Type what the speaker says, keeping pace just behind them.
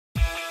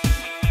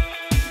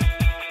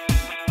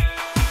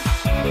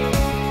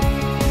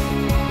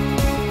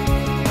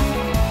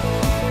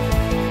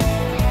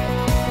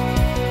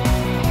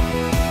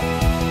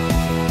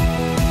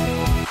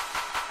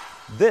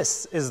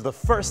This is the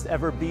first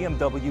ever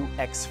BMW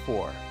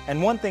X4,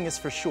 and one thing is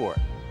for sure,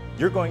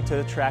 you're going to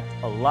attract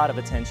a lot of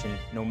attention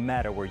no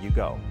matter where you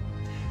go.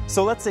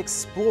 So let's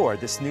explore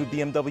this new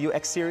BMW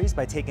X Series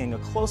by taking a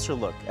closer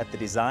look at the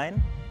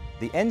design,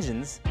 the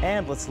engines,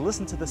 and let's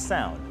listen to the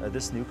sound of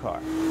this new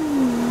car.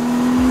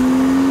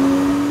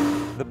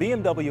 The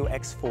BMW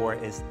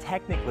X4 is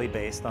technically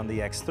based on the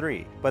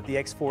X3, but the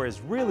X4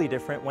 is really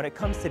different when it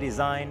comes to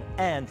design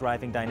and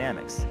driving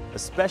dynamics,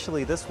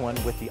 especially this one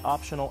with the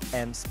optional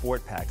M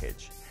Sport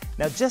package.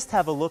 Now just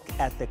have a look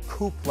at the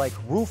coupe-like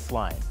roof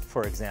line,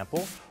 for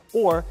example,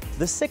 or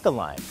the Sika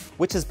line,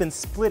 which has been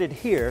splitted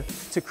here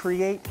to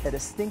create a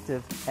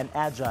distinctive and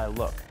agile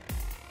look.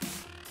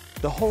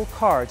 The whole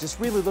car just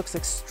really looks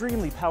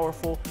extremely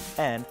powerful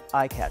and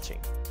eye-catching.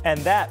 And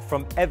that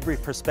from every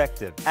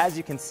perspective, as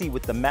you can see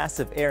with the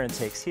massive air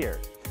intakes here.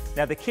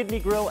 Now the kidney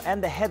grille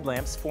and the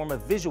headlamps form a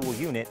visual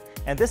unit,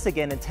 and this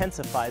again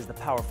intensifies the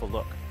powerful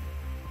look.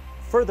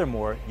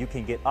 Furthermore, you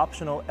can get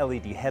optional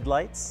LED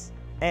headlights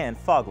and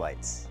fog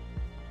lights.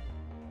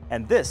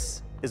 And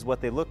this is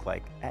what they look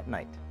like at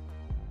night.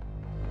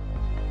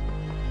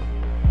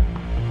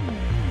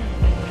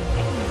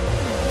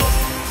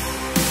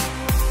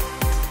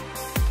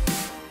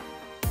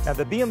 Now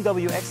the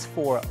BMW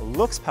X4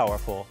 looks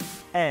powerful,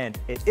 and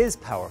it is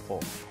powerful,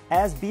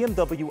 as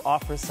BMW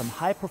offers some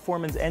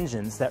high-performance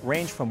engines that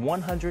range from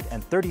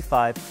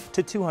 135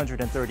 to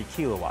 230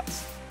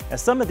 kilowatts. Now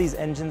some of these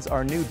engines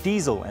are new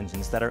diesel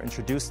engines that are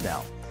introduced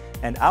now,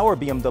 and our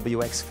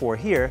BMW X4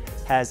 here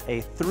has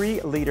a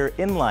 3-liter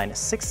inline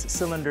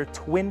 6-cylinder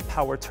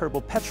twin-power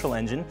turbo petrol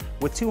engine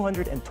with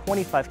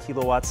 225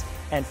 kilowatts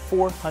and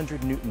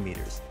 400 Newton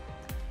meters.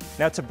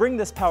 Now to bring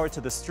this power to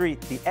the street,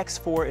 the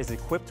X4 is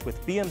equipped with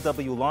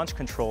BMW launch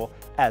control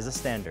as a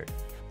standard.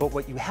 But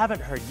what you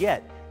haven't heard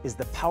yet is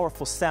the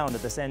powerful sound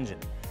of this engine.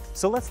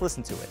 So let's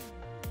listen to it.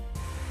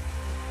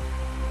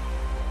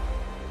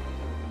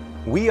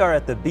 We are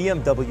at the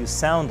BMW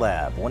Sound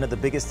Lab, one of the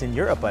biggest in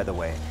Europe, by the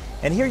way.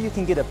 And here you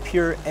can get a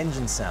pure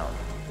engine sound.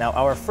 Now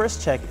our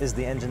first check is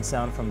the engine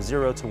sound from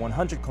 0 to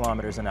 100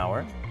 kilometers an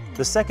hour.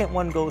 The second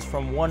one goes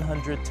from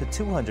 100 to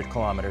 200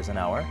 kilometers an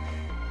hour.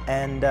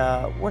 And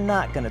we're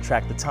not going to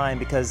track the time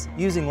because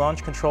using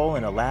launch control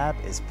in a lab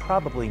is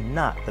probably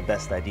not the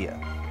best idea.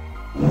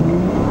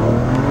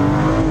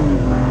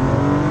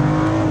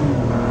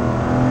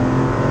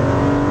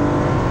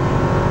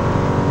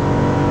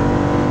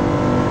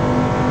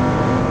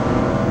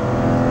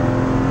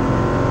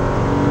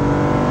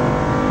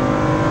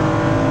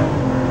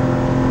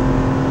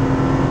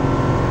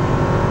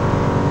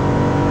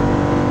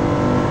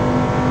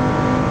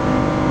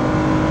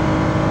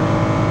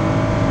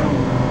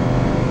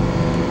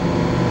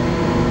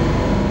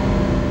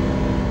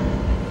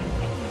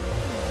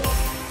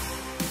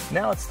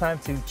 Now it's time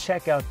to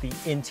check out the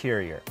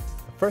interior.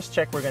 The first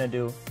check we're going to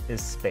do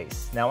is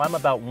space. Now I'm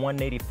about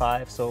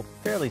 185, so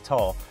fairly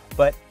tall,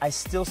 but I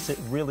still sit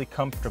really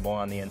comfortable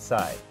on the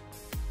inside.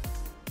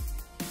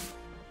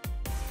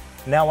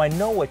 Now I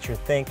know what you're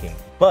thinking,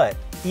 but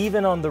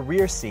even on the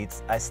rear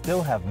seats, I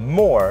still have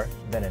more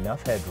than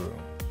enough headroom.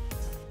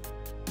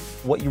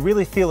 What you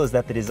really feel is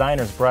that the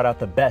designers brought out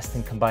the best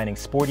in combining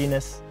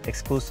sportiness,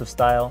 exclusive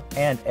style,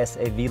 and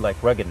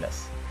SAV-like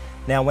ruggedness.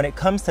 Now, when it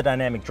comes to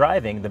dynamic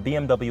driving, the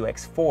BMW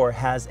X4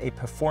 has a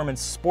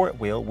performance sport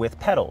wheel with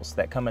pedals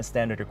that come as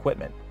standard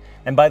equipment.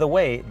 And by the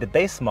way, the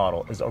base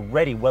model is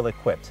already well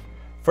equipped.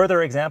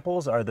 Further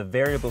examples are the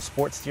variable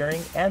sport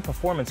steering and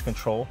performance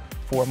control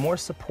for more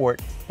support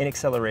in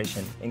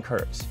acceleration in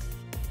curves.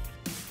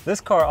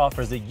 This car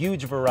offers a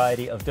huge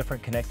variety of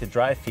different connected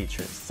drive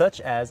features,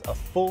 such as a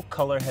full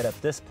color head-up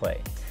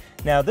display.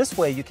 Now, this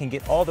way you can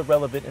get all the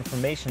relevant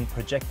information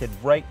projected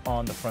right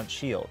on the front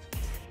shield.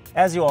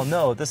 As you all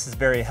know, this is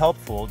very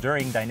helpful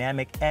during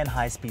dynamic and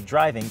high-speed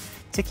driving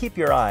to keep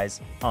your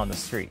eyes on the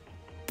street.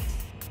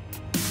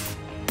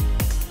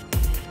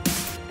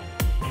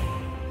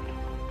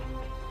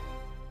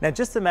 Now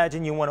just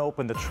imagine you want to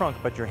open the trunk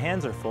but your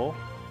hands are full.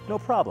 No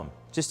problem,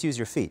 just use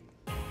your feet.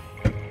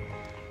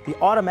 The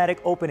automatic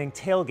opening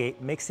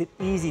tailgate makes it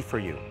easy for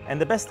you,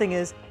 and the best thing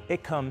is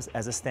it comes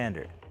as a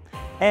standard.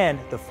 And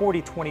the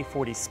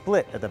 40-20-40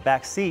 split at the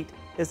back seat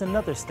is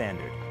another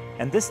standard.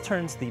 And this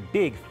turns the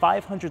big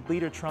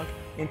 500-liter trunk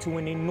into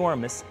an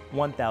enormous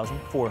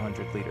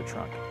 1,400-liter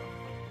trunk.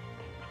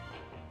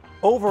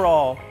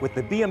 Overall, with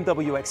the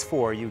BMW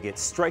X4, you get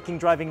striking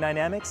driving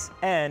dynamics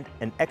and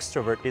an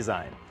extrovert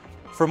design.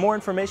 For more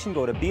information,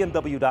 go to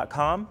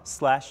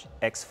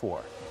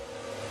bmw.com/X4.